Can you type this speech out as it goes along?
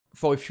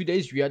for a few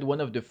days we had one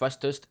of the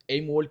fastest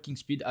aim walking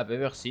speed I've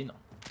ever seen.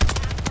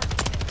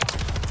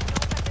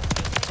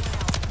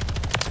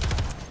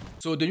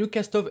 So the new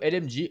Kastov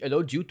LMG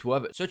allowed you to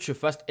have such a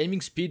fast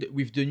aiming speed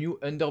with the new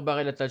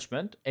underbarrel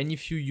attachment, and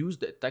if you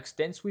used tac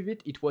stance with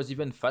it, it was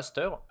even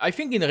faster. I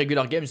think in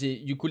regular games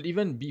you could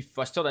even be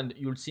faster than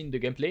you'll see in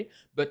the gameplay,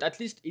 but at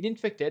least in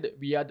Infected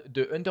we had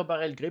the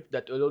underbarrel grip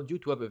that allowed you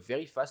to have a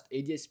very fast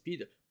ADS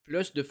speed,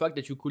 plus the fact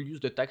that you could use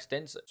the tac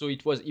stance, so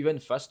it was even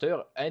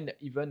faster and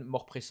even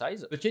more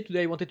precise. But yeah,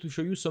 today I wanted to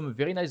show you some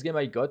very nice game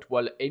I got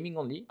while aiming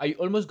only. I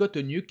almost got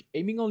a nuke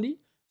aiming only,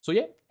 so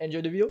yeah,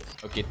 enjoy the video.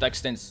 Okay, tac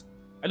stance.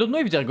 I don't know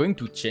if they're going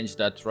to change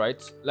that, right?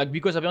 Like,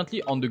 because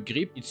apparently on the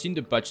grip, it's in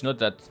the patch note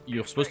that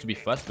you're supposed to be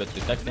fast, but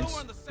the tac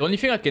stance... The only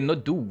thing I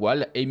cannot do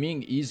while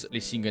aiming is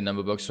placing an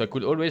ammo box, so I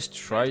could always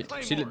try...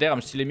 See, there I'm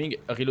still aiming,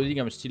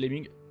 reloading, I'm still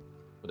aiming.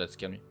 Oh, that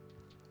scared me.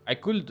 I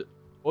could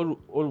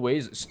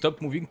always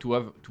stop moving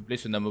to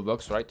place an ammo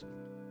box, right?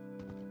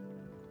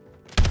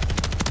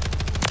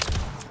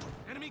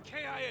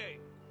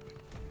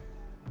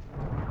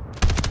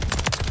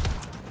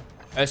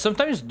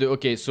 Sometimes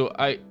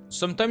the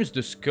sometimes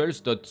the skulls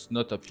does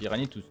not appear. I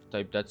need to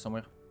type that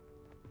somewhere.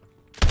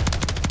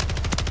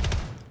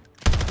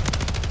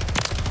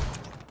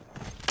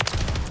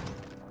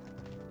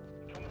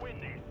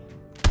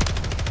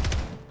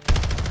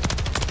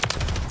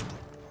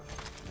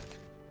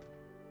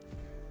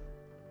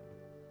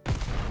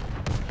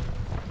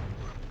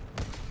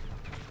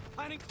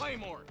 Planning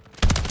Claymore.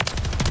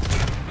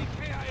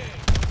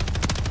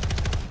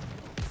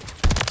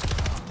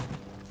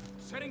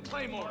 Setting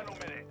Claymore.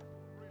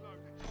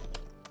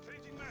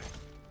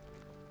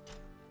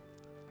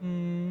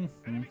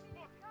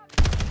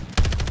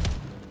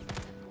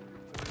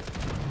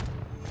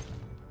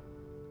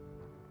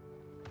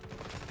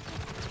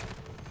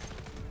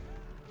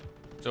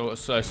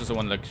 So I saw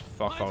someone like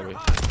far away.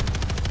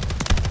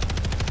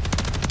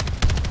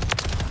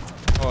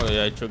 Oh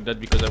yeah, I choked that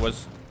because I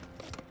was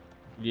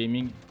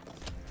aiming.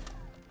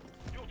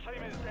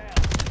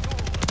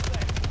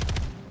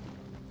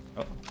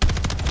 Oh.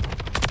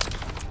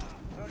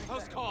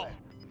 Post call.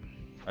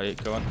 Allez,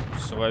 come on,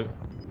 survive.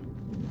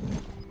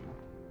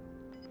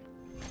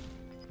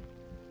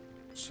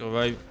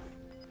 Survive.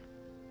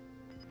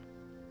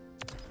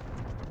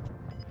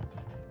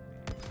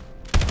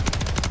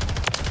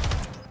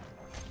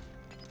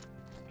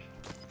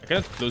 I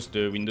cannot close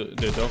the window,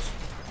 the doors.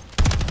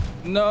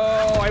 No,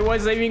 I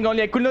was aiming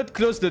only. I could not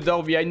close the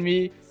door behind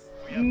me.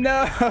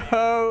 No.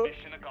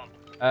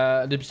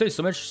 The pistol is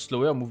so much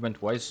slower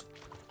movement-wise.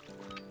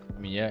 I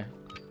mean, yeah.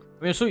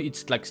 I mean, also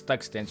it's like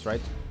stack stance,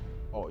 right?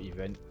 Or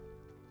even,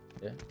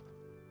 yeah.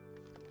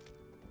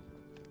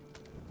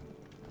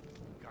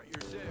 Got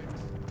your six.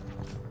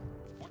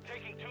 We're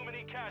taking too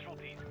many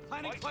casualties.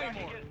 Planning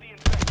Claymore.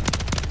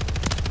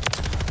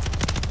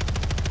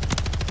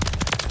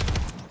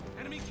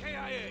 Enemy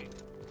KIA.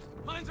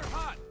 Mines are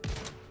hot.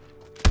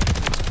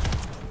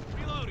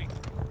 Reloading.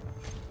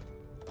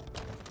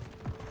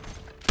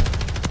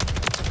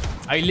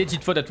 I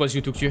legit thought that was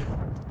you, Tukyu.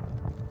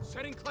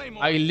 Setting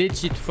Claymore. I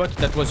legit thought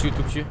that was you,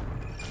 Tukyu.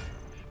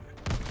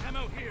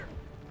 Ammo here.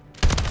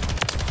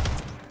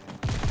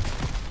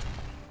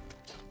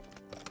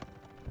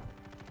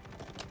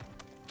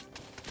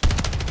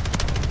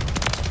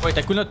 Wait,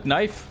 I could not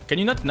knife. Can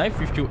you not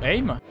knife if you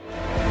aim?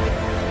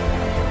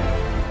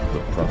 The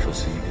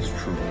prophecy is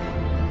true.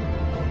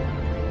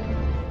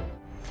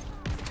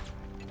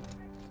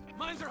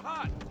 Mines are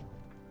hot.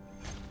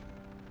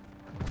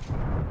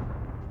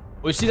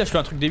 Aussi, là, je fais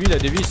un truc débile. La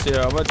débile, c'est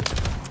en mode.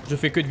 Je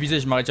fais que de viser,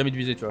 je m'arrête jamais de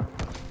viser, tu vois.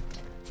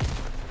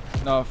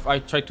 No, I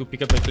try to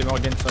pick up my claymore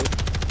again, sorry.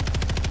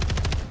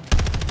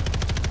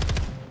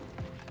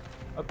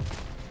 Hop.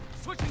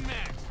 Switching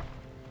mags.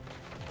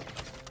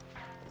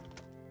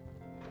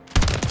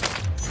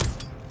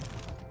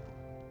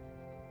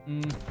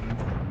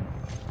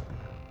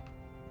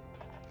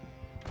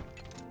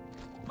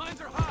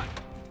 Mines are hot.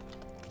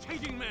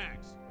 Changing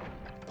mags.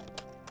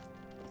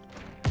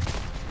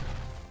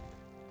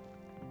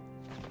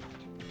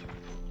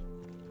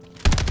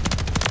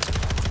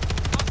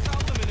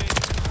 Hostile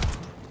eliminated.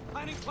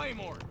 Planning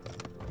Claymore.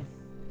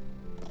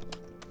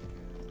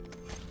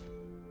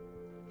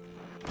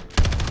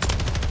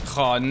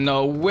 Oh,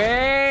 no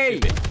way!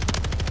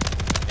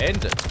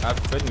 And have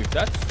fun with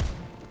that.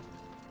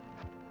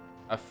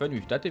 Have fun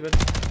with that, even.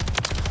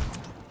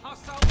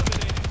 Hostile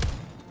eliminated.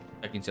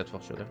 I can see that for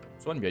sure.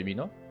 There's one behind me,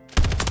 no?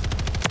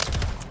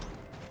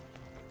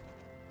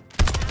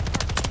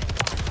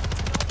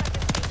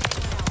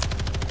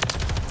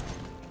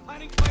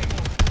 Planning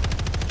Claymore.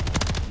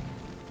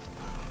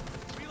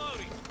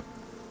 Reloading.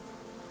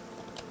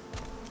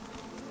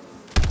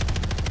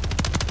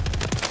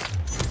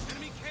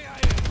 Enemy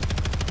KIA.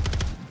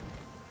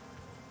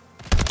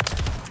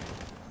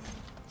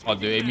 Oh,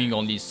 the aiming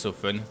only is so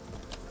fun.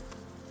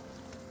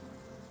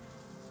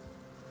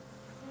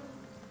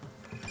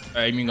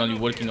 Aiming only,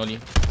 walking only.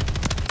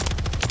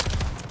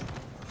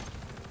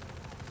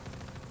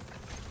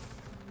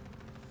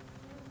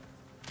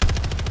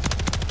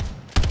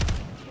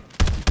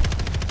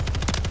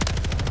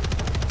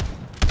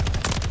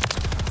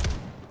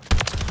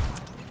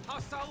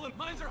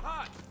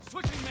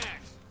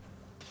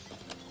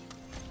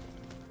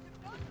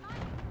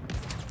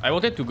 I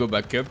wanted to go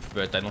back up,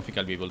 but I don't think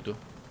I'll be able to.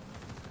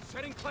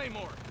 Setting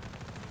Claymore.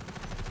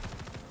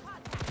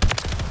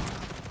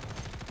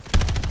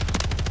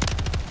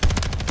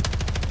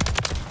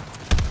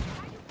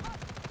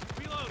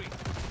 Reloading.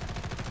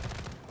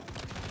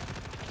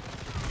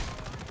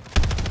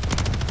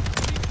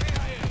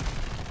 KIA.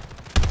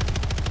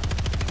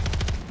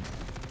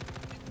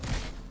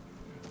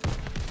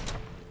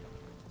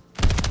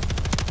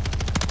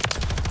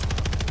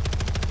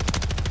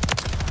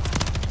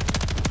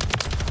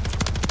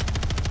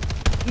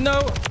 No!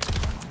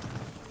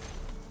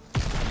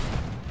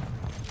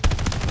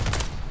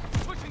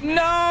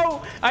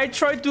 No! I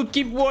tried to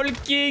keep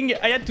walking!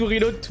 I had to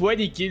reload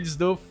 20 kills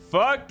though,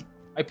 fuck!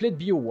 I played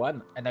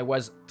BO1 and I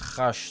was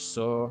trash,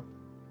 so...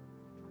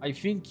 I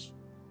think,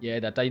 yeah,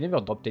 that I never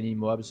dropped any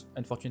mobs,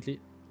 unfortunately.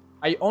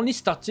 I only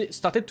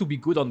started to be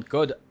good on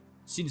COD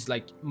since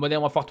like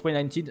Modern Warfare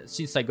 2019,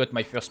 since I got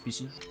my first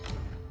PC.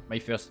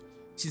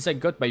 Since I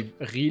got my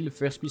real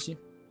first PC.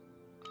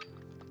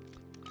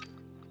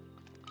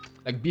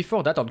 Like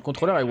before that on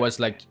controller I was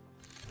like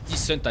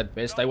decent at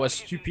best. I was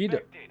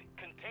stupid.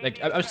 Like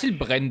I'm still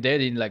brain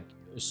dead in like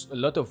a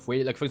lot of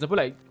ways. Like for example,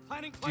 like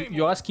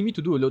you're asking me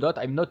to do a loadout,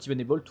 I'm not even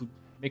able to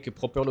make a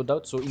proper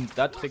loadout. So in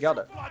that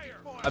regard,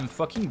 I'm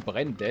fucking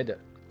brain dead.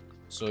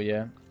 So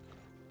yeah.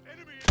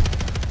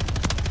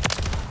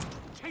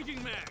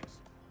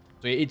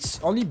 So yeah, it's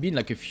only been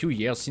like a few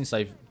years since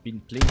I've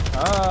been playing.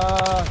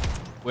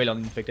 Well, on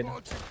Infected.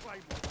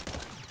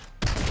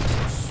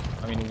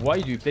 I mean, why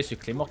do you place a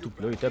claymore to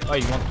blow it up? Oh,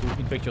 you want to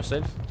infect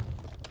yourself?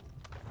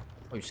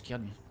 Oh, you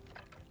scared me.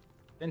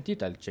 Sent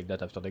it, I'll check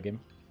that after the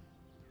game.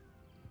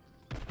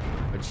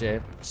 But yeah,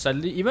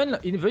 sadly, even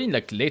in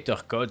like later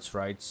codes,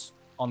 right?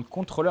 On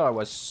controller, I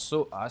was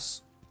so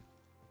ass.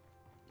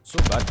 So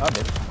bad. Ah,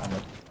 dead. I'm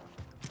not.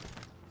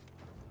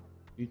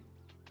 You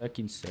back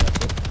inside.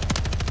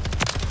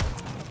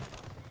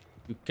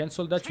 You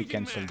cancel that, you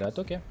cancel that,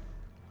 okay.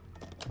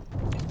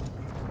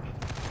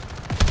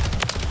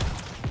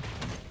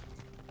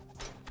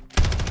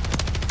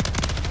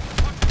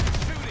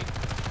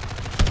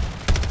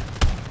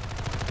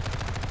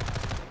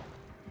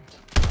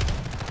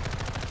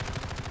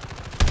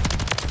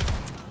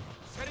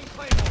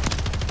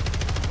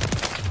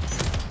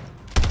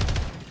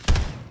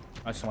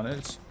 Someone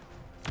else.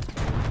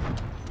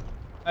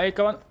 Hey,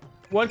 come on.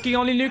 Walking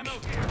only, Luke.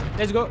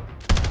 Let's go.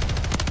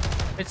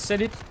 Let's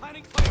sell it.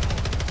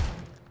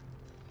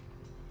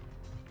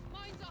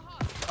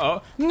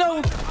 Oh,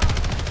 no!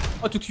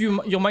 Oh, Tutu,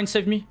 your mind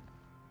saved me.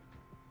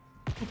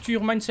 Tutu,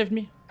 your mind saved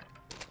me.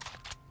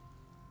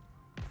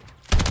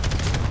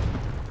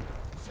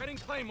 Setting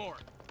Claymore.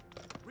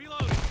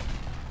 Reloading.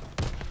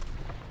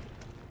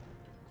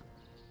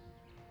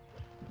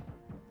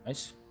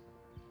 Nice.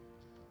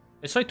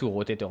 Let's try to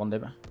rotate around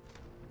them.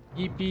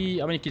 EP,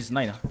 how many kills?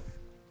 9.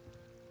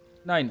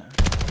 9.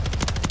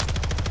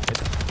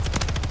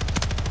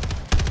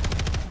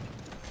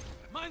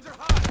 Mines are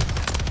hot.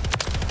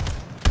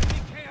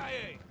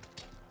 KIA.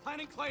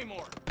 Planning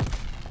Claymore.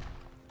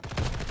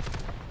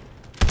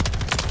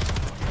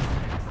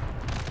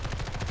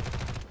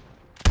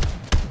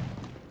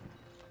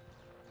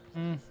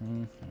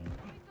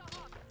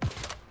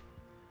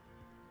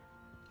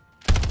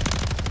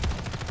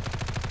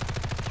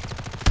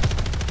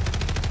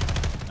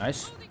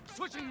 Nice.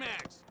 Switching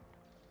mags.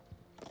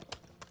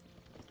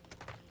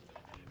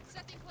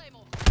 Setting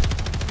Claymore.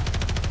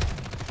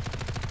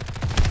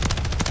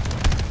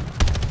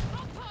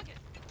 On target.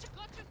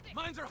 Got your thing.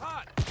 Mines are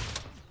hot.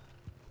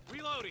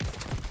 Reloading.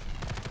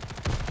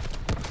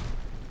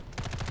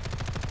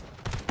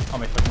 Oh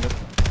my fucking god.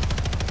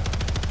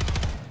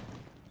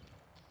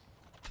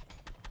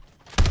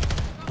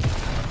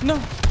 No.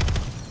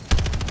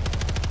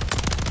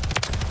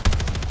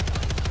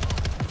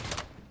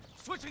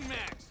 Switching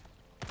mags.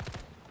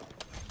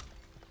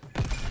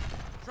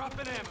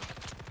 Dropping ammo.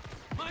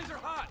 Mines are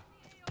hot.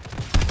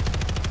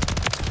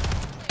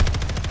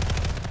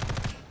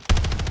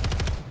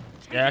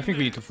 Yeah, I think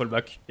we need to fall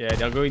back. Yeah,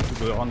 they're going to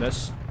go around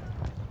us.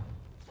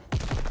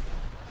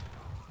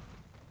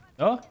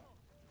 No?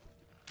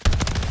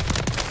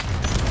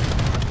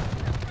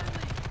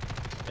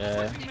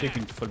 Yeah, I think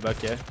we need to fall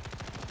back, yeah.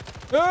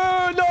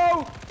 Oh,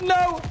 no!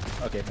 No!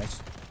 Okay,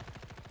 nice.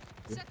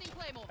 Setting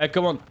Claymore. Hey,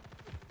 come on.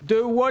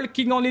 The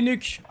walking only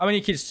nuke. How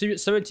many kills?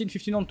 17,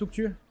 15 on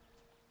Tuktu.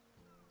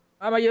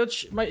 Ah, my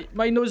ouch.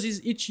 My nose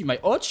is itchy. My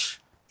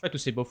ouch? Try to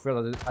say both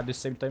words at the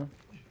same time.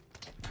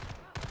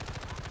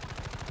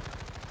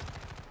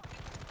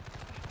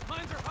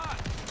 Mines are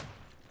hot.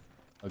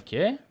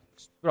 Okay.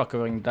 We are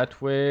covering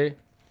that way.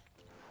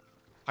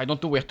 I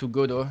don't know where to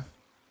go though.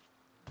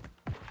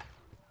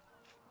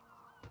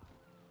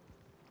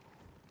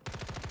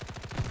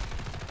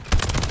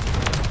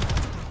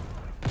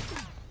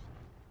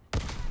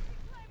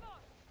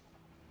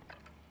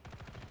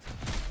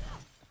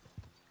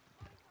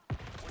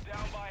 We're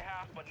down by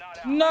half, but not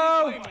out.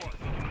 No!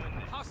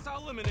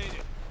 Hostile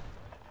eliminated.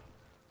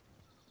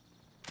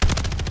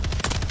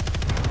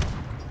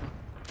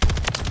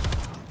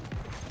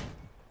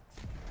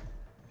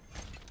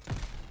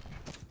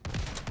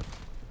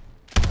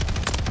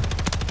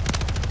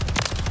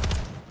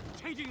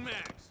 Changing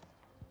mags.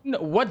 No,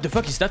 what the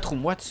fuck is that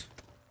room? What?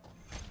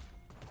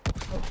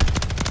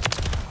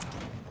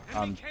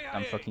 I'm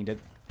fucking dead.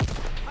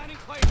 Planting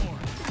Claymore.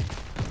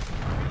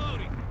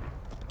 Reloading.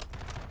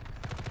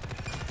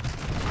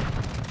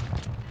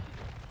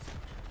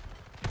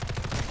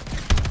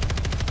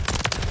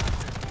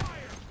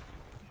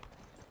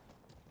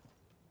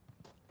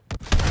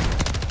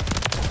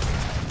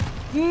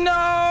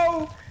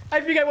 No! I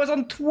think I was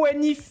on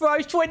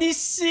 25,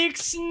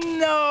 26.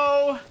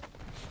 No!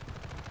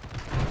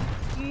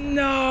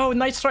 No,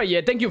 nice try. Yeah,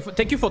 thank you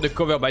for the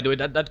cover, by the way.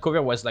 That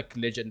cover was like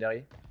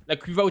legendary.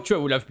 Like without you, I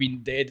would have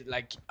been dead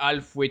like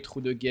halfway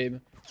through the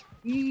game.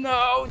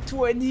 No,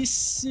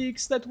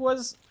 26. That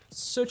was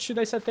such a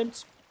nice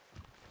attempt.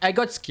 I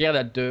got scared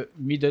at the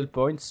middle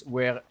points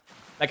where,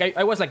 like,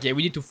 I was like, yeah,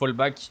 we need to fall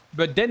back.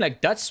 But then,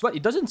 like, that spot,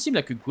 it doesn't seem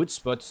like a good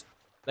spot.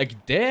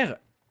 Like there,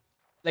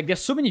 like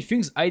there's so many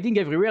things hiding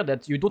everywhere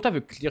that you don't have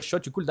a clear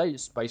shot. You could die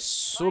by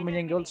so many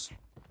angles.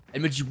 Elle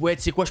me dit, ouais,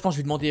 tu sais quoi, je pense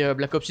que je vais demander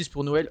Black Ops 6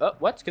 pour Noël. Oh,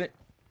 what? Can I...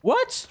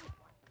 What?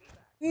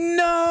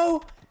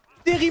 No!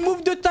 They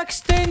removed the tac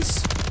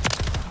stance!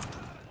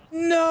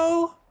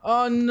 No!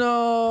 Oh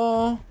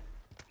no!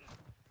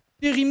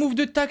 They removed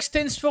the tac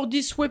stance for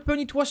this weapon.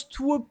 It was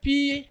too OP.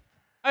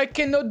 I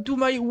cannot do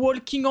my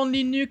walking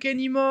only nuke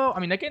anymore.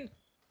 I mean, I can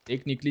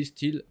technically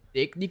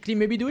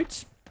maybe do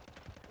it.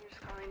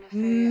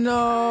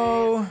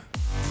 No!